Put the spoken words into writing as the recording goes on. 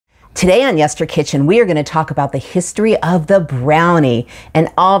Today on Yester Kitchen, we are going to talk about the history of the brownie and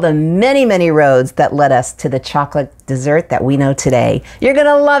all the many, many roads that led us to the chocolate dessert that we know today. You're going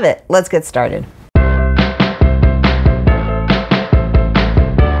to love it. Let's get started.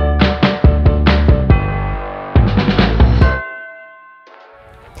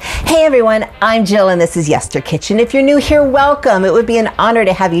 Hey everyone, I'm Jill and this is Yester Kitchen. If you're new here, welcome. It would be an honor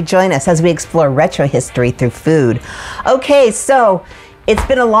to have you join us as we explore retro history through food. Okay, so it's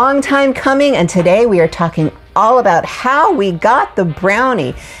been a long time coming, and today we are talking all about how we got the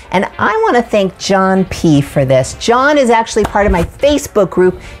brownie. And I want to thank John P. for this. John is actually part of my Facebook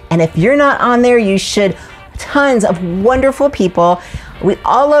group, and if you're not on there, you should. Tons of wonderful people. We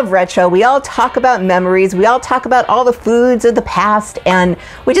all love retro. We all talk about memories. We all talk about all the foods of the past, and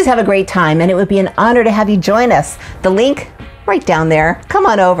we just have a great time. And it would be an honor to have you join us. The link right down there. Come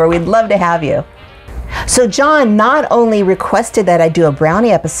on over. We'd love to have you. So John not only requested that I do a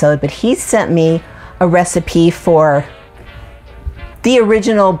brownie episode, but he sent me a recipe for the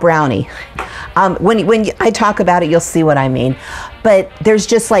original brownie. When I talk about it, you'll see what I mean. But there's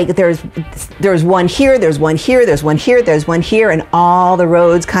just like, there's one here, there's one here, there's one here, there's one here, and all the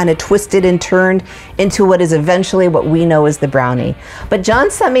roads kind of twisted and turned into what is eventually what we know as the brownie. But John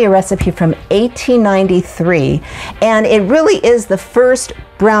sent me a recipe from 1893, and it really is the first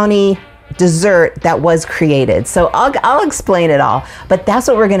brownie dessert that was created. So I'll explain it all, but that's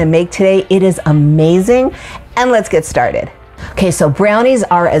what we're gonna make today. It is amazing, and let's get started. Okay, so brownies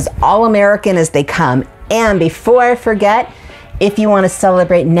are as all-American as they come. And before I forget, if you want to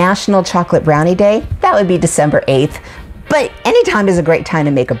celebrate National Chocolate Brownie Day, that would be December 8th. But anytime is a great time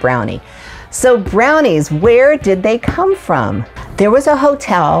to make a brownie. So brownies, where did they come from? There was a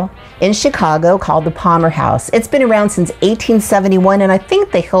hotel in Chicago called the Palmer House. It's been around since 1871, and I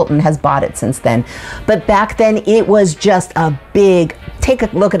think the Hilton has bought it since then. But back then, it was just a big, take a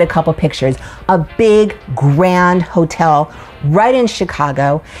look at a couple pictures, a big, grand hotel right in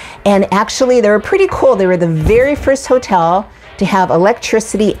Chicago. And actually, they were pretty cool. They were the very first hotel to have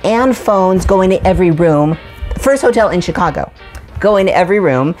electricity and phones going to every room. First hotel in Chicago, going to every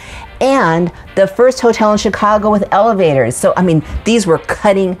room. And the first hotel in Chicago with elevators. So, I mean, these were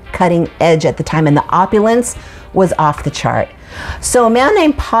cutting edge at the time, and the opulence was off the chart. So a man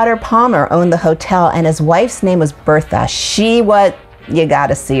named Potter Palmer owned the hotel, and his wife's name was Bertha. She was, you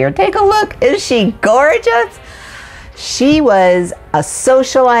gotta see her. Take a look. Is she gorgeous? She was a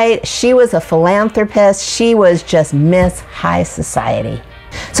socialite. She was a philanthropist. She was just Miss High Society.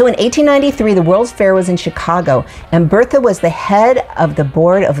 So in 1893, the World's Fair was in Chicago, and Bertha was the head of the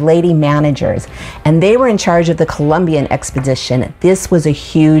board of lady managers, and they were in charge of the Columbian expedition. This was a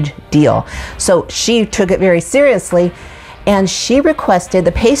huge deal. So she took it very seriously, and she requested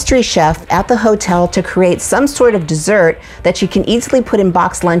the pastry chef at the hotel to create some sort of dessert that she can easily put in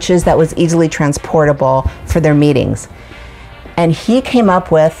box lunches that was easily transportable for their meetings. And he came up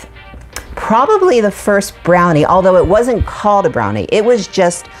with probably the first brownie, although it wasn't called a brownie. It was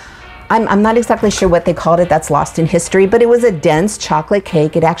just, I'm not exactly sure what they called it, that's lost in history, but it was a dense chocolate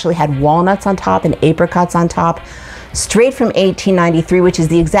cake. It actually had walnuts on top and apricots on top, straight from 1893, which is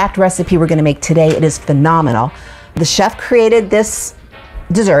the exact recipe we're gonna make today. It is phenomenal. The chef created this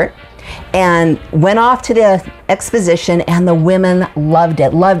dessert and went off to the exposition, and the women loved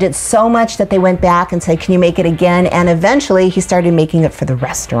it so much that they went back and said, can you make it again? And eventually he started making it for the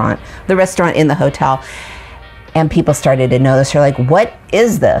restaurant in the hotel. And people started to notice, they're like, what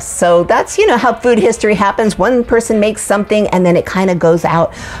is this? So that's, you know, how food history happens. One person makes something and then it kind of goes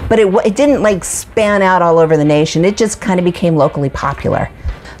out, but it didn't like span out all over the nation. It just kind of became locally popular.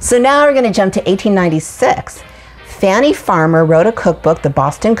 So now we're gonna jump to 1896. Fanny Farmer wrote a cookbook, the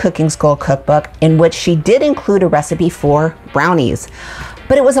Boston Cooking School Cookbook, in which she did include a recipe for brownies.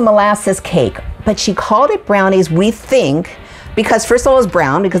 But it was a molasses cake. But she called it brownies, we think, because first of all it was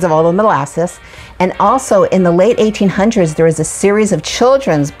brown because of all the molasses. And also in the late 1800s, there was a series of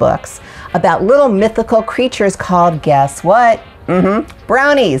children's books about little mythical creatures called, guess what?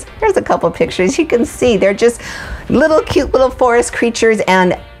 Brownies. There's a couple pictures you can see. They're just little cute little forest creatures,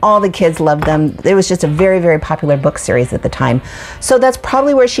 and all the kids loved them. It was just a very, very popular book series at the time. So that's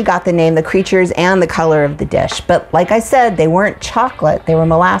probably where she got the name, the creatures and the color of the dish. But like I said, they weren't chocolate, they were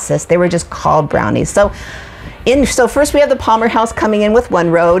molasses. They were just called brownies. So first we have the Palmer House coming in with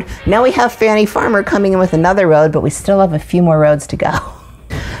one road. Now we have Fanny Farmer coming in with another road, but we still have a few more roads to go.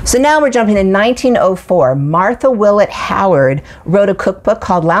 So now we're jumping in 1904. Martha Willett Howard wrote a cookbook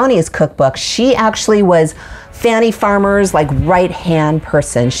called Lowney's Cookbook. She actually was Fanny Farmer's like right-hand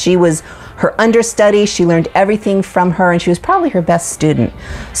person. She was her understudy. She learned everything from her, and she was probably her best student.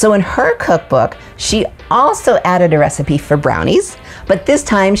 So in her cookbook, she also added a recipe for brownies, but this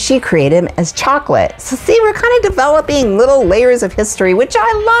time she created them as chocolate. So see, we're kind of developing little layers of history, which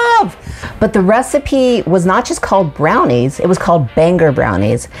I love. But the recipe was not just called brownies, it was called Bangor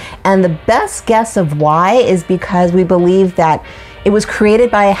brownies. And the best guess of why is because we believe that it was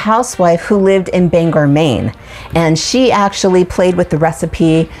created by a housewife who lived in Bangor, Maine. And she actually played with the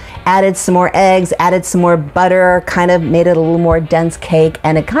recipe, added some more eggs, added some more butter, kind of made it a little more dense cake,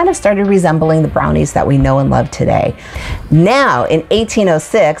 and it kind of started resembling the brownies that we know and love today. Now, in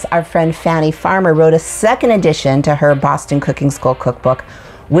 1806, our friend Fanny Farmer wrote a second edition to her Boston Cooking School cookbook,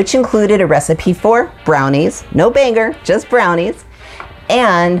 which included a recipe for brownies, no Bangor, just brownies,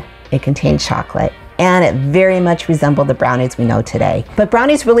 and it contained chocolate. And it very much resembled the brownies we know today. But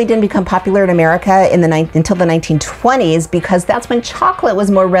brownies really didn't become popular in America until the 1920s, because that's when chocolate was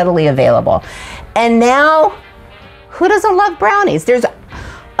more readily available. And now, who doesn't love brownies? There's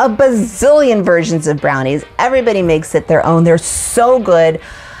a bazillion versions of brownies. Everybody makes it their own. They're so good.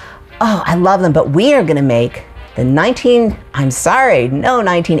 Oh, I love them. But we are gonna make the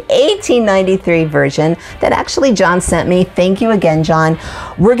 1893 version that actually John sent me. Thank you again, John.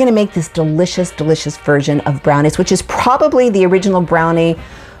 We're gonna make this delicious, delicious version of brownies, which is probably the original brownie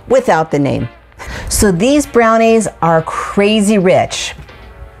without the name. So these brownies are crazy rich,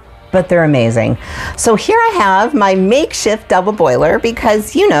 but they're amazing. So here I have my makeshift double boiler,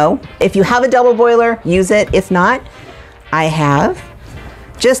 because you know, if you have a double boiler, use it. If not, I have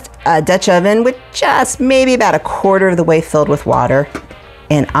just a Dutch oven with just maybe about 1/4 of the way filled with water.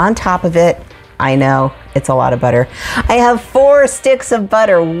 And on top of it, I know it's a lot of butter, I have 4 sticks of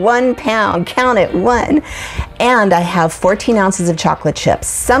butter, 1 pound, count it, 1. And I have 14 ounces of chocolate chips.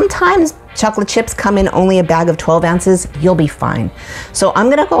 Sometimes chocolate chips come in only a bag of 12 ounces, you'll be fine. So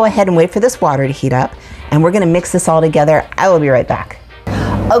I'm gonna go ahead and wait for this water to heat up, and we're gonna mix this all together. I will be right back.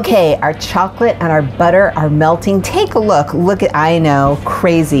 Okay, our chocolate and our butter are melting. Take a look. Look at, I know,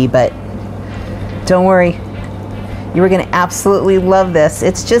 crazy, but don't worry. You are gonna absolutely love this.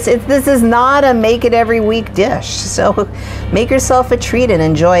 This is not a make it every week dish. So make yourself a treat and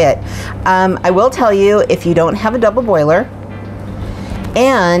enjoy it. I will tell you, if you don't have a double boiler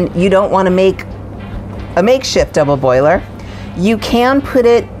and you don't wanna make a makeshift double boiler, you can put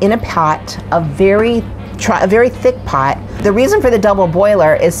it in a pot, a very thick pot. The reason for the double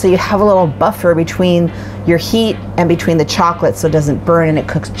boiler is so you have a little buffer between your heat and between the chocolate, so it doesn't burn and it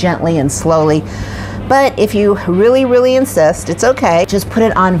cooks gently and slowly. But if you really, really insist, it's okay. Just put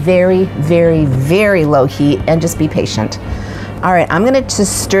it on very, very, very low heat and just be patient. All right, I'm gonna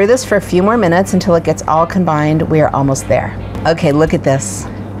just stir this for a few more minutes until it gets all combined. We are almost there. Okay, look at this.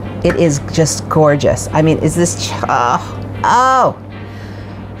 It is just gorgeous. I mean, is this, oh.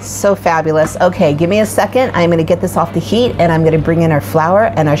 So fabulous. Okay, give me a second. I'm gonna get this off the heat, and I'm gonna bring in our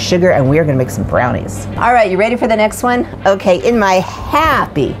flour and our sugar, and we are gonna make some brownies. All right, you ready for the next one? Okay, in my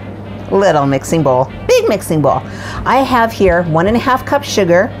happy little mixing bowl, big mixing bowl, I have here 1½ cup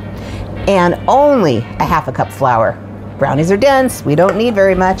sugar and only 1/2 cup flour. Brownies are dense, we don't need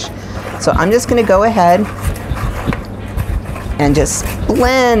very much. So I'm just gonna go ahead and just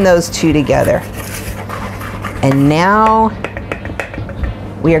blend those two together. And now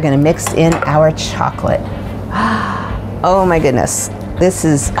we are gonna mix in our chocolate. Oh my goodness. This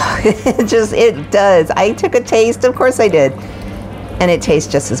is, it does. I took a taste, of course I did. And it tastes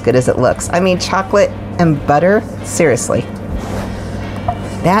just as good as it looks. I mean, chocolate and butter, seriously.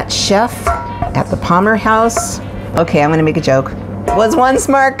 That chef at the Palmer House, okay, I'm gonna make a joke, was one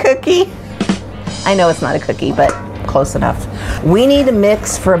smart cookie. I know it's not a cookie, but close enough. We need to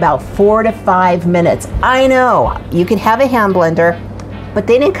mix for about 4 to 5 minutes. I know, you could have a hand blender, but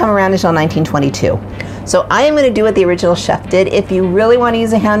they didn't come around until 1922. So I am gonna do what the original chef did. If you really wanna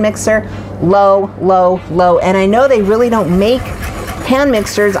use a hand mixer, low, low, low. And I know they really don't make hand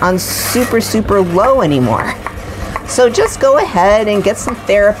mixers on super, super low anymore. So just go ahead and get some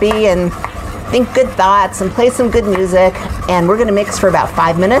therapy and think good thoughts and play some good music. And we're gonna mix for about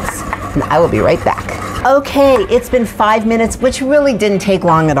 5 minutes, and I will be right back. Okay, it's been 5 minutes, which really didn't take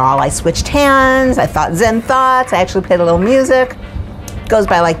long at all. I switched hands, I thought Zen thoughts, I actually played a little music. Goes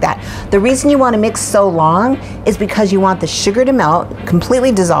by like that. The reason you want to mix so long is because you want the sugar to melt,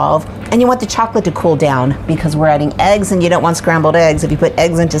 completely dissolve, and you want the chocolate to cool down, because we're adding eggs and you don't want scrambled eggs. If you put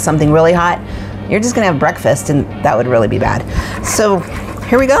eggs into something really hot, you're just gonna have breakfast, and that would really be bad. So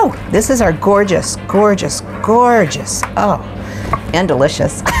here we go. This is our gorgeous, gorgeous, gorgeous, oh, and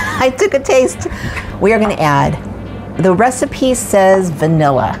delicious. I took a taste. We are gonna add, the recipe says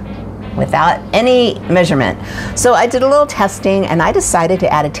vanilla, without any measurement. So I did a little testing and I decided to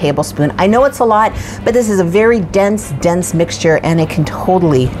add a tablespoon. I know it's a lot, but this is a very dense mixture, and it can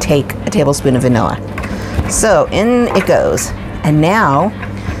totally take a tablespoon of vanilla. So in it goes. And now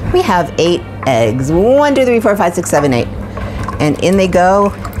we have 8 eggs. 1, 2, 3, 4, 5, 6, 7, 8. And in they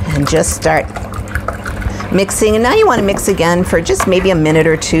go, and just start mixing. And now you want to mix again for just maybe a minute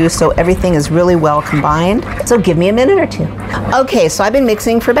or 2 so everything is really well combined. So give me a minute or 2. Okay, so I've been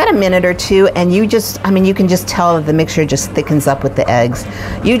mixing for about a minute or 2, and you just, you can just tell that the mixture just thickens up with the eggs.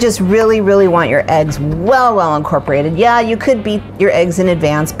 You just really, really want your eggs well incorporated. Yeah, you could beat your eggs in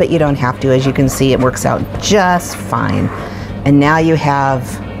advance, but you don't have to. As you can see, it works out just fine. And now you have,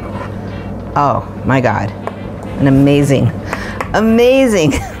 oh my God, an amazing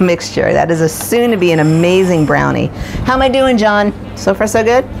mixture. That is soon to be an amazing brownie. How am I doing, John? So far so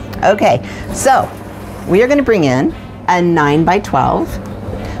good? Okay, so we are going to bring in a 9 by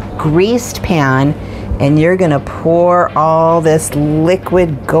 12 greased pan, and you're going to pour all this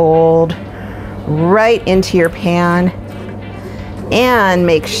liquid gold right into your pan, and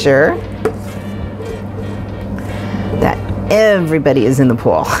make sure that everybody is in the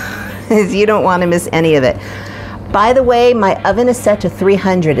pool. You don't want to miss any of it. By the way, my oven is set to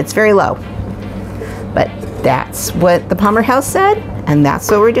 300. It's very low, but that's what the Palmer House said, and that's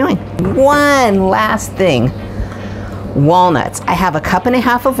what we're doing. One last thing, walnuts. I have a 1.5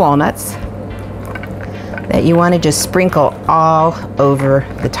 cups of walnuts that you want to just sprinkle all over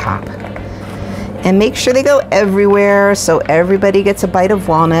the top. And make sure they go everywhere so everybody gets a bite of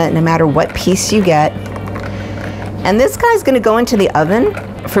walnut, no matter what piece you get. And this guy's going to go into the oven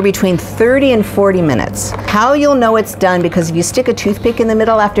for between 30 and 40 minutes. How you'll know it's done, because if you stick a toothpick in the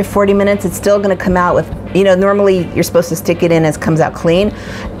middle after 40 minutes, it's still going to come out with, normally you're supposed to stick it in as it comes out clean.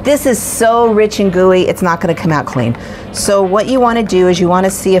 This is so rich and gooey, it's not going to come out clean. So what you want to do is you want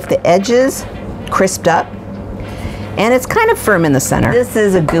to see if the edges crisped up and it's kind of firm in the center. This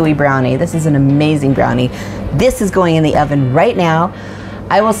is a gooey brownie. This is an amazing brownie. This is going in the oven right now.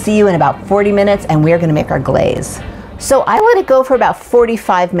 I will see you in about 40 minutes, and we're going to make our glaze. So I let it go for about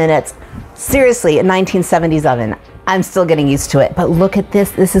 45 minutes. Seriously, a 1970s oven. I'm still getting used to it, but look at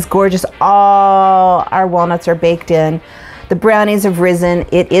this. This is gorgeous. All our walnuts are baked in. The brownies have risen.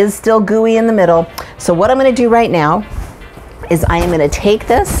 It is still gooey in the middle. So what I'm going to do right now is I am going to take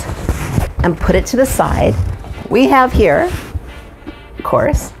this and put it to the side. We have here, of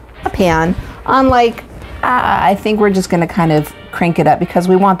course, a pan on I think we're just going to kind of crank it up because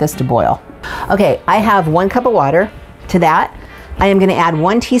we want this to boil. Okay, I have 1 cup of water. To that, I am going to add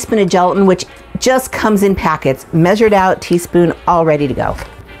 1 teaspoon of gelatin, which just comes in packets, measured out, teaspoon, all ready to go.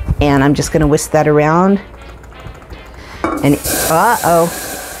 And I'm just going to whisk that around. And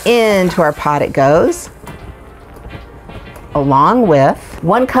into our pot it goes, along with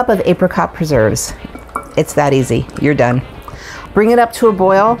 1 cup of apricot preserves. It's that easy. You're done. Bring it up to a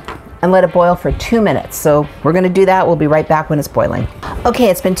boil and let it boil for 2 minutes. So we're going to do that. We'll be right back when it's boiling.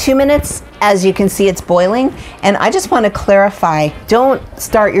 Okay, it's been 2 minutes. As you can see, it's boiling. And I just want to clarify, don't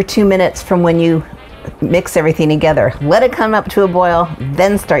start your 2 minutes from when you mix everything together. Let it come up to a boil,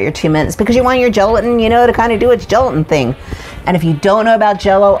 then start your 2 minutes, because you want your gelatin, to kind of do its gelatin thing. And if you don't know about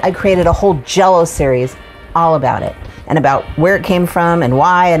Jell-O, I created a whole Jell-O series all about it, and about where it came from and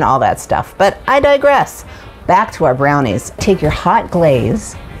why and all that stuff. But I digress. Back to our brownies. Take your hot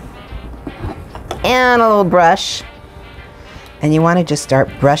glaze and a little brush, and you want to just start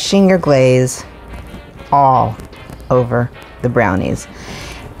brushing your glaze all over the brownies.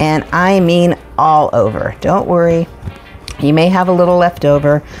 And I mean all over. Don't worry, you may have a little left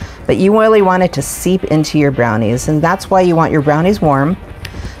over, but you really want it to seep into your brownies, and that's why you want your brownies warm.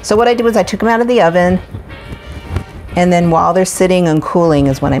 So what I did was I took them out of the oven, and then while they're sitting and cooling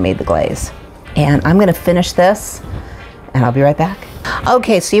is when I made the glaze. And I'm going to finish this, and I'll be right back.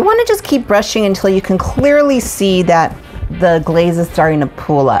 Okay, so you want to just keep brushing until you can clearly see that the glaze is starting to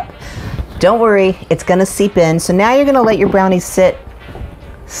pool up. Don't worry, it's going to seep in. So now you're going to let your brownies sit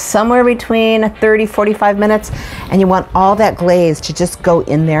somewhere between 30-45 minutes, and you want all that glaze to just go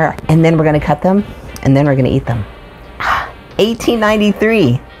in there, and then we're going to cut them, and then we're going to eat them.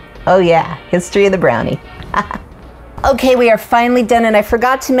 1893. Oh yeah, history of the brownie. Okay, we are finally done, and I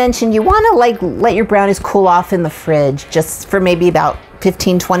forgot to mention, you want to let your brownies cool off in the fridge just for maybe about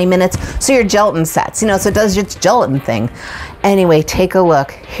 15-20 minutes so your gelatin sets, so it does its gelatin thing. Anyway, take a look.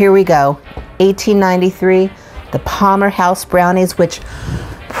 Here we go. 1893, the Palmer House brownies, which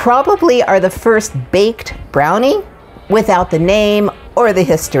probably are the first baked brownie without the name or the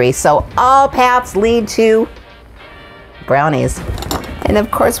history. So all paths lead to brownies. And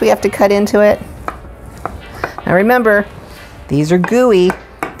of course we have to cut into it. Now remember, these are gooey.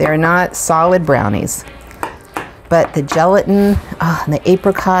 They're not solid brownies. But the gelatin, and the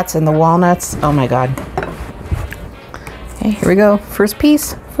apricots and the walnuts, oh my God. Okay, here we go. First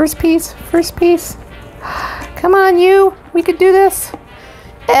piece, first piece, first piece. Come on, you. We could do this.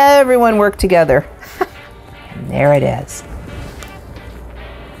 Everyone work together. And there it is.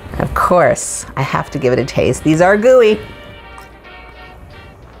 Of course, I have to give it a taste. These are gooey.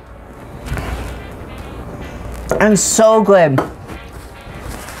 And so good.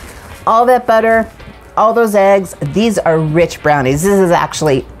 All that butter, all those eggs, these are rich brownies. This is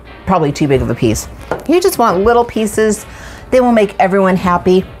actually probably too big of a piece. You just want little pieces. They will make everyone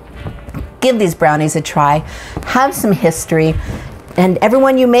happy. Give these brownies a try. Have some history. And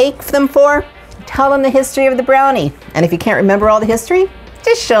everyone you make them for, tell them the history of the brownie. And if you can't remember all the history,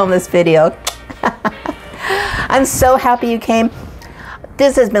 just show them this video. I'm so happy you came.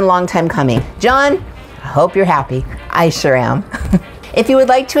 This has been a long time coming. John, I hope you're happy. I sure am. If you would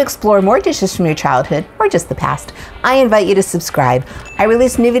like to explore more dishes from your childhood or just the past, I invite you to subscribe. I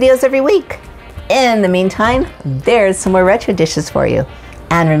release new videos every week. In the meantime, there's some more retro dishes for you.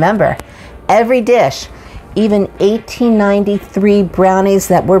 And remember, every dish, even 1893 brownies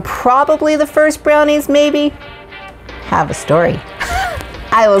that were probably the first brownies maybe, have a story.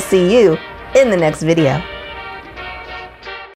 I will see you in the next video.